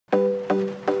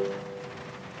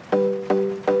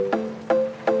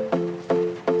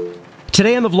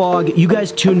Today on the vlog, you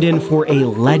guys tuned in for a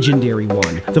legendary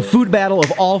one. The food battle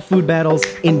of all food battles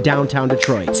in downtown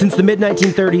Detroit. Since the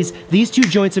mid-1930s, these two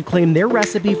joints have claimed their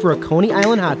recipe for a Coney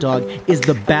Island hot dog is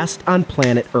the best on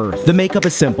planet Earth. The makeup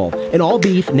is simple. An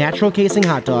all-beef, natural casing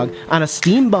hot dog on a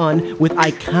steamed bun with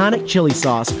iconic chili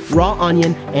sauce, raw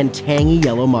onion, and tangy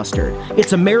yellow mustard.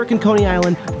 It's American Coney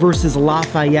Island versus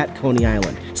Lafayette Coney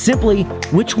Island. Simply,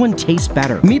 which one tastes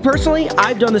better? Me personally,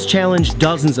 I've done this challenge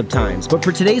dozens of times, but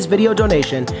for today's video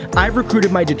donation, I've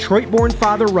recruited my Detroit-born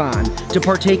father, Ron, to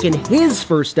partake in his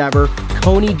first ever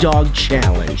Coney Dog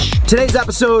Challenge. Today's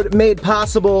episode made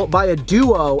possible by a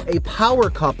duo, a power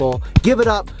couple. Give it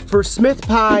up for Smith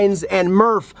Pines and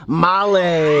Murph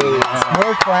Malays.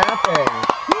 More clapping.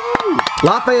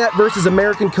 Lafayette versus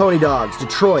American Coney Dogs.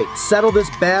 Detroit, settle this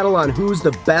battle on who's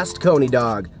the best Coney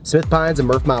dog. Smith Pines and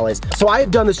Murph Malays. So I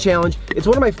have done this challenge. It's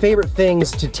one of my favorite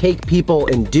things to take people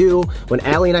and do. When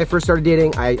Allie and I first started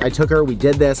dating, I took her, we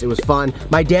did this, it was fun.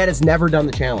 My dad has never done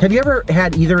the challenge. Have you ever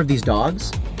had either of these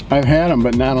dogs? I've had them,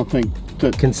 but I don't think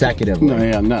consecutively. No,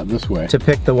 yeah, not this way. To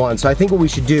pick the one. So I think what we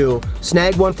should do,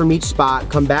 snag one from each spot,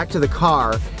 come back to the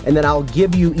car, and then I'll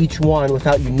give you each one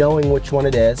without you knowing which one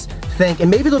it is.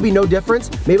 And maybe there'll be no difference,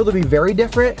 maybe they'll be very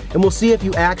different, and we'll see if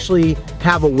you actually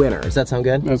have a winner. Does that sound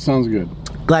good? That sounds good.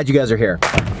 Glad you guys are here.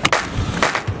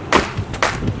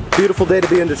 Beautiful day to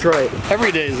be in Detroit.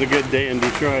 Every day is a good day in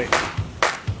Detroit.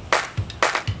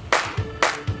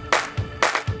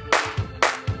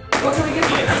 What can we get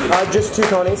you? Just 2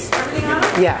 Coneys. Everything on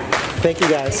it? Yeah. Thank you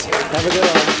guys. Have a good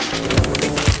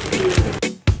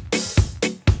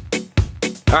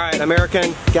one. All right,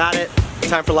 American, got it.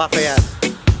 Time for Lafayette.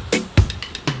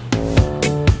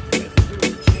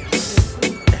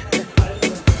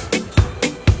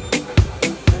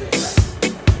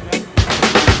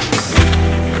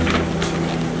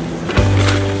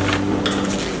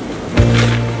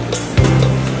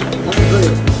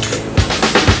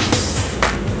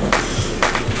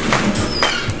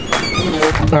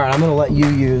 All right, I'm gonna let you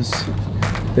use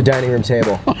the dining room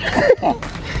table.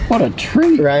 What a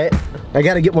treat. Right? I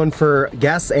gotta get one for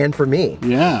guests and for me.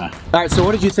 Yeah. All right, so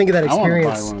what did you think of that experience? I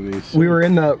want to buy one of these. We were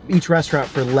in each restaurant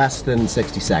for less than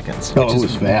 60 seconds. Oh, it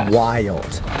was fast.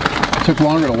 Wild. It took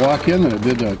longer to walk in than it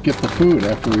did to get the food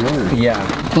after we ordered. Yeah.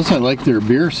 Plus, I like their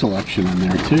beer selection in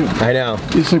there, too. I know.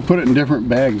 They put it in different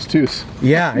bags, too.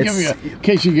 Yeah. In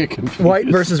case you get confused. White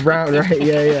versus brown, right?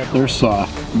 Yeah, yeah. They're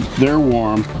soft. They're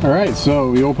warm. All right,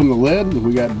 so we open the lid.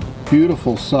 We got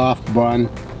beautiful soft bun,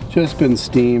 just been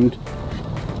steamed.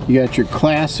 You got your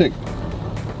classic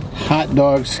hot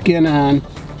dog skin on,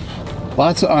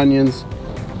 lots of onions,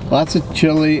 lots of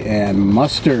chili and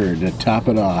mustard to top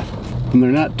it off. And they're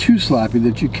not too sloppy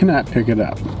that you cannot pick it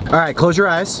up. All right, close your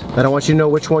eyes. I don't want you to know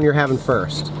which one you're having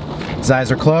first. His eyes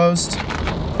are closed.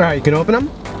 All right, you can open them.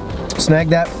 Snag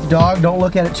that dog, don't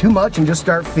look at it too much and just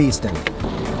start feasting.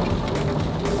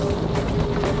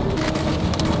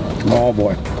 Oh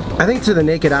boy. I think to the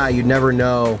naked eye, you'd never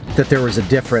know that there was a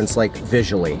difference, like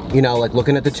visually. You know, like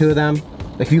looking at the two of them.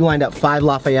 If you lined up 5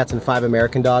 Lafayettes and 5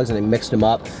 American dogs and they mixed them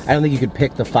up, I don't think you could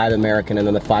pick the 5 American and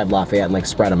then the 5 Lafayette and like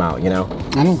spread them out, you know?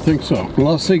 I don't think so.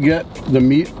 Unless they get the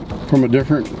meat from a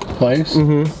different place,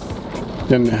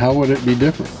 then how would it be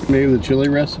different? Maybe the chili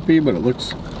recipe, but it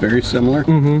looks very similar.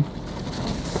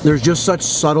 There's just such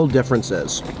subtle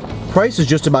differences. Price is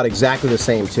just about exactly the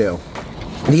same too.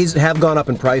 These have gone up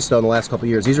in price though in the last couple of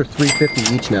years. These are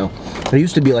 $3.50 each now. It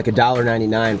used to be like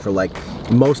 $1.99 for like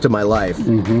most of my life.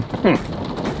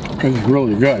 It's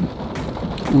really good.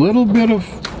 Little bit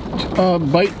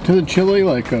of bite to the chili,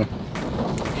 like a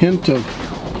hint of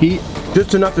heat.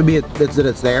 Just enough to be that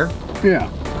it's there. Yeah.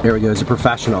 There we go. He's a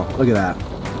professional. Look at that.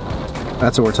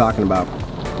 That's what we're talking about.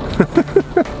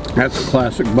 That's a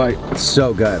classic bite. It's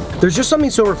so good. There's just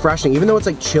something so refreshing. Even though it's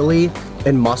like chili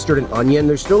and mustard and onion,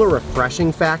 there's still a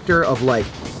refreshing factor of like,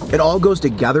 it all goes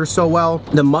together so well.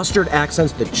 The mustard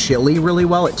accents the chili really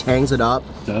well. It tangs it up.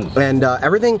 It does. And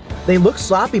everything, they look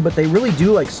sloppy, but they really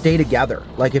do like stay together.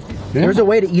 Like if there's a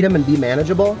way to eat them and be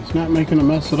manageable. It's not making a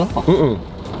mess at all. All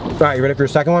right, you ready for your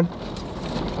second one?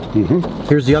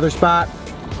 Here's the other spot.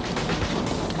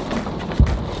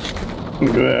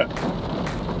 Look at that.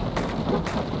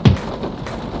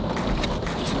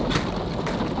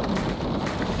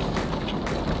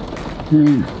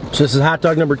 So this is hot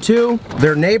dog number 2.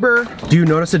 Their neighbor, do you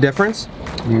notice a difference?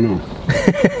 I don't know.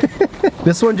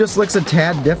 This one just looks a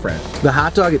tad different. The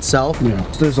hot dog itself,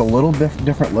 there's a little bit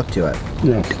different look to it.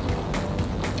 Yes.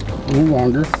 A little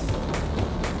longer.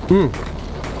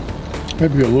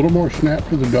 Maybe a little more snap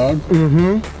for the dog.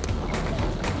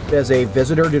 as a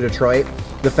visitor to Detroit,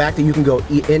 the fact that you can go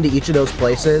into each of those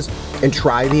places and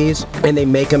try these, and they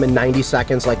make them in 90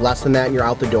 seconds, like less than that, and you're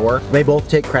out the door. They both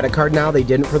take credit card now. They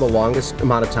didn't for the longest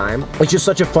amount of time. It's just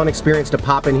such a fun experience to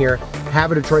pop in here,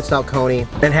 have a Detroit-style Coney,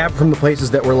 and have from the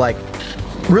places that were like,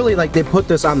 really like they put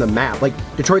this on the map. Like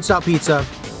Detroit-style pizza,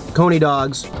 Coney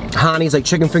dogs, Hani's like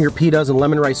chicken finger pitas and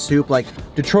lemon rice soup. Like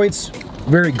Detroit's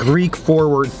very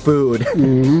Greek-forward food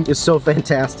is so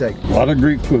fantastic. A lot of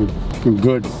Greek food.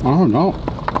 Good. I don't know.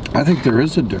 I think there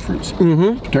is a difference.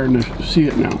 Starting to see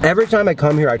it now. Every time I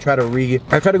come here, I try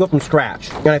to go from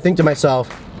scratch, and I think to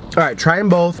myself, all right, try them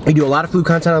both. I do a lot of food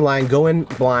content online, go in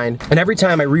blind, and every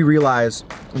time I realize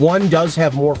one does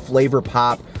have more flavor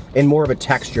pop and more of a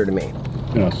texture to me.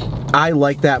 Yes. I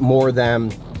like that more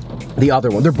than the other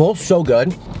one. They're both so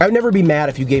good. I would never be mad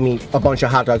if you gave me a bunch of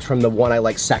hot dogs from the one I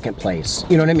like second place.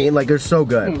 You know what I mean? Like, they're so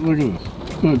good. Look at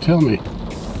this. Tell me.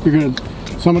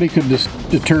 Somebody could just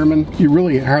determine, you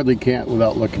really hardly can't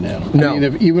without looking at them. No. I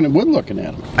mean, even with looking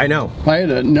at them. I know. If I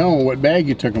had known what bag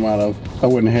you took them out of, I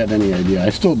wouldn't have had any idea. I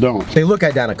still don't. They look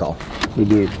identical. They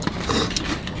do.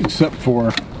 Except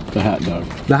for the hot dog.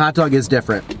 The hot dog is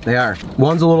different. They are.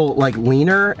 One's a little like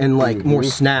leaner and like more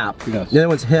snap. Yes. The other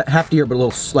one's heftier, but a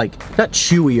little like, not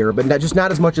chewier, but just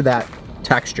not as much of that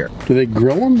texture. Do they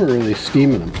grill them or are they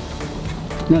steaming them?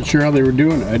 I'm not sure how they were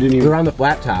doing it. I didn't even. They're on the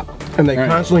flat top, and they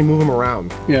constantly move them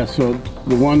around. Yeah, so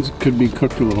the ones could be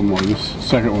cooked a little more. This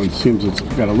second one seems it's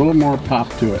got a little more pop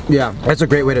to it. Yeah, that's a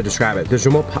great way to describe it. There's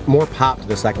more pop to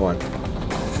the second one.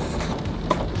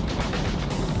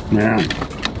 Yeah.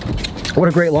 What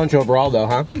a great lunch overall, though,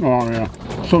 huh? Oh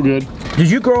yeah, so good. Did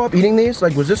you grow up eating these?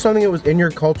 Like, was this something that was in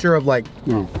your culture of like?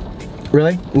 No.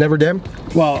 Really? Never did?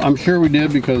 Well, I'm sure we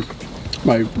did because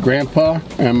my grandpa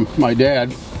and my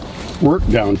dad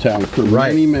worked downtown for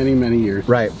many years.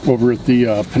 Right. Over at the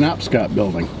Penobscot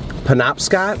building.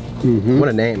 Penobscot? What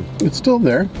a name. It's still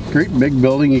there. Great big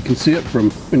building. You can see it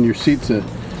from in your seats at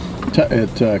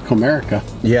Comerica.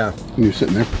 Yeah. When you're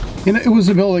sitting there. And it was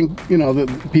a building, you know,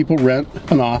 that people rent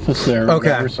an office there. Or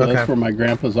whatever, so that's where my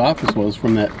grandpa's office was,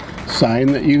 from that sign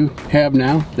that you have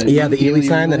now. Yeah, the Ely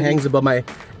sign that hangs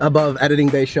above Editing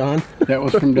Bay Sean. That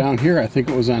was from down here. I think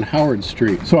it was on Howard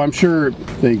Street. So I'm sure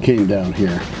they came down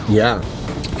here. Yeah.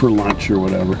 For lunch or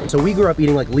whatever. So we grew up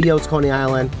eating like Leo's Coney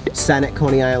Island, Senate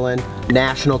Coney Island,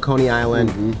 National Coney Island,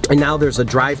 and now there's a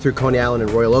drive-through Coney Island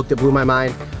in Royal Oak that blew my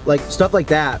mind. Like, stuff like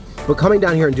that. But coming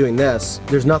down here and doing this,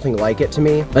 there's nothing like it to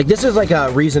me. Like, this is like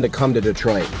a reason to come to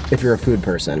Detroit if you're a food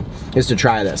person, is to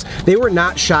try this. They were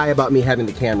not shy about me having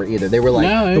the camera either. They were like,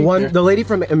 the lady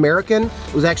from American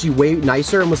was actually way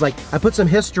nicer and was like, I put some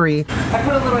history. I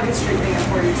put a little history thing in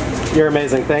for you. You're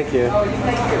amazing, thank you. Oh,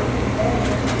 thank you.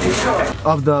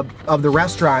 Of the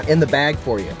restaurant in the bag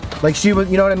for you. Like, she was,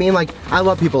 you know what I mean? Like, I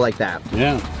love people like that.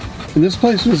 Yeah. And this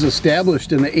place was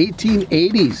established in the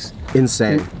 1880s.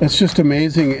 Insane. It's just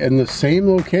amazing, in the same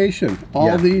location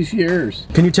all these years.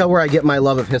 Can you tell where I get my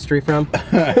love of history from?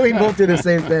 We both do the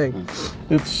same thing.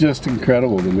 It's just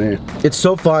incredible to me. It's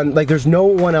so fun. Like, there's no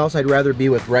one else I'd rather be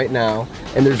with right now,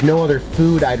 and there's no other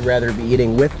food I'd rather be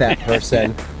eating with that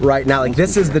person right now. Like,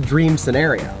 this is the dream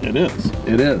scenario. It is.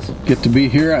 It is. Get to be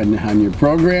here on your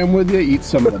program with you, eat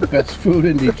some of the best food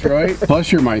in Detroit.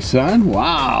 Plus, you're my son.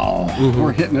 Wow.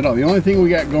 We're hitting it all. The only thing we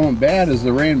got going bad is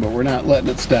the rain, but we're not letting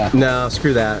it stop. No,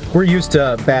 screw that. We're used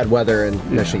to bad weather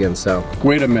in Michigan, so.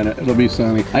 Wait a minute, it'll be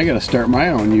sunny. I gotta start my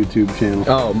own YouTube channel.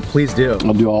 Oh, please do.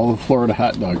 I'll do all the Florida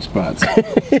hot dog spots.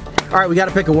 All right, we gotta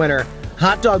pick a winner.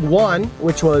 Hot dog 1,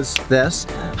 which was this.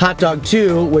 Hot dog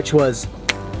 2, which was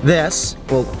this.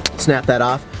 We'll snap that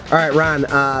off. All right, Ron,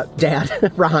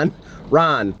 Dad, Ron.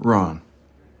 Ron.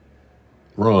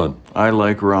 I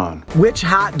like Ron. Which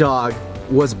hot dog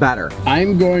was better?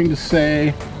 I'm going to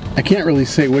say, I can't really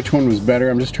say which one was better.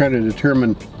 I'm just trying to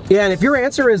determine. Yeah, and if your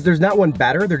answer is there's not one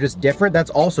better, they're just different, that's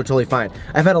also totally fine.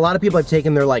 I've had a lot of people I've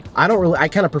taken, they're like, I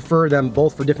kind of prefer them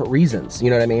both for different reasons. You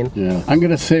know what I mean? Yeah. I'm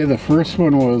going to say the first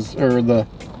one was,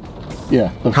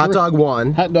 Hot dog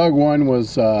 1. Hot dog 1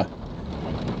 was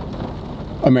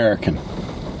American.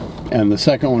 And the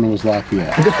second one was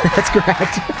Lafayette. That's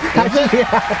correct.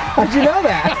 How'd you know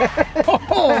that?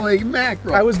 Holy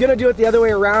mackerel. I was gonna do it the other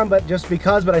way around, but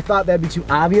but I thought that'd be too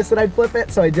obvious that I'd flip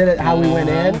it, so I did it how we went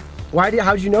in.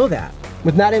 How'd you know that?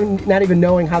 With not even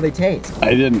knowing how they taste.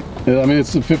 I didn't. I mean,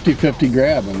 it's a 50-50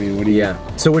 grab. I mean, what do you?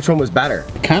 Yeah. So which one was better?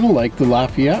 Kind of like the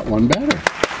Lafayette one better.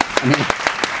 I mean,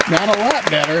 not a lot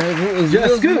better. It was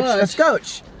just a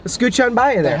scotch. Let's scooch on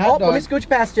by you there. Oh, let me scooch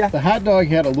past you. The hot dog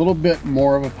had a little bit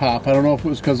more of a pop. I don't know if it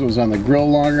was because it was on the grill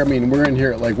longer. I mean, we're in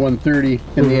here at like 1:30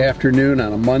 in the afternoon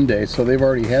on a Monday, so they've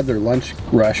already had their lunch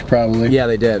rush probably. Yeah,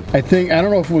 they did. I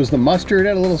don't know if it was the mustard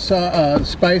had a little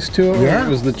spice to it, or it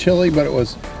was the chili, but it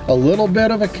was a little bit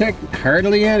of a kick,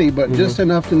 hardly any, but just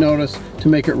enough to notice to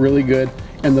make it really good.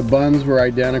 And the buns were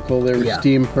identical. They were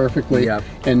steamed perfectly,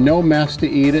 and no mess to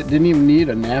eat it. Didn't even need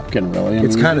a napkin, really. I mean,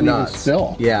 it's kind of nuts.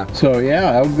 Still. Yeah. So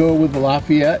yeah, I would go with the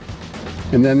Lafayette,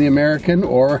 and then the American.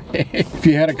 Or if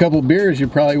you had a couple beers, you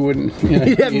probably wouldn't. You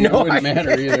know, it wouldn't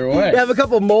matter either way. You have a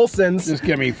couple Molsons. Just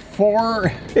give me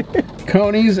 4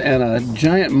 Coneys and a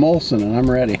giant Molson, and I'm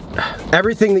ready.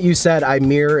 Everything that you said, I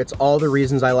mirror. It's all the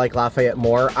reasons I like Lafayette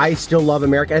more. I still love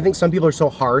American. I think some people are so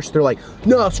harsh. They're like,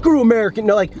 no, screw American.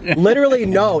 No, like, literally,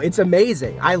 no. It's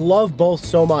amazing. I love both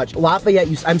so much.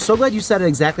 Lafayette, I'm so glad you said it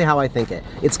exactly how I think it.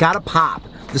 It's got a pop.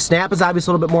 The snap is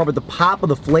obviously a little bit more, but the pop of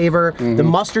the flavor, the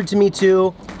mustard to me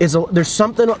too, there's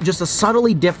something just a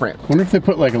subtly different. I wonder if they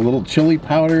put like a little chili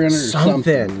powder in it or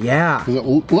something. Yeah. Because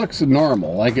it looks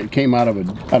normal, like it came out of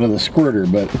the squirter,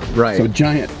 but it's a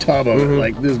giant tub of it,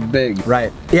 like this big.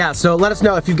 Right. Yeah, so let us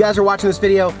know if you guys are watching this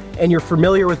video and you're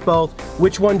familiar with both,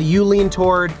 which one do you lean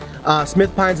toward?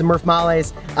 Smith Pines and Murph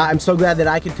Malle's. I'm so glad that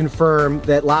I could confirm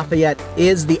that Lafayette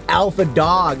is the alpha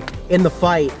dog in the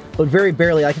fight, but very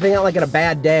barely. Like, I think like on a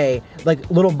bad day, like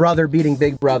little brother beating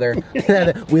big brother.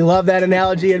 We love that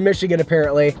analogy in Michigan,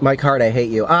 apparently. Mike Hart, I hate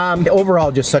you.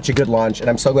 Overall, just such a good lunch, and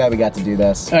I'm so glad we got to do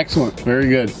this. Excellent, very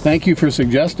good. Thank you for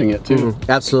suggesting it too.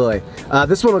 Absolutely.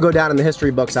 This one will go down in the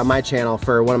history books on my channel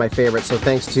for one of my favorites, so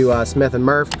thanks to Smith and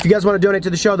Murph. If you guys want to donate to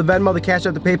the show, the Venmo, the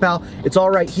CashApp, the PayPal, it's all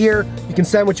right here. You can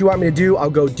send what you want me to do, I'll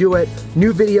go do it.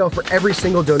 New video for every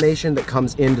single donation that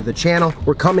comes into the channel.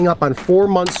 We're coming up on 4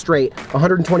 months straight,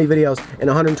 120 videos in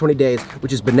 120 days,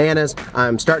 which is bananas.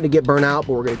 I'm starting to get burnt out,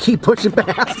 but we're gonna keep pushing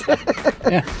past.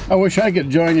 Yeah, I wish I could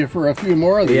join you for a few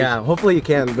more of these. Yeah, hopefully you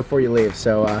can before you leave.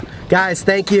 So guys,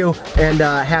 thank you, and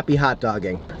happy hot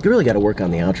dogging. You really gotta work on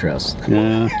the outros.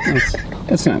 Yeah,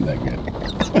 that's not that good.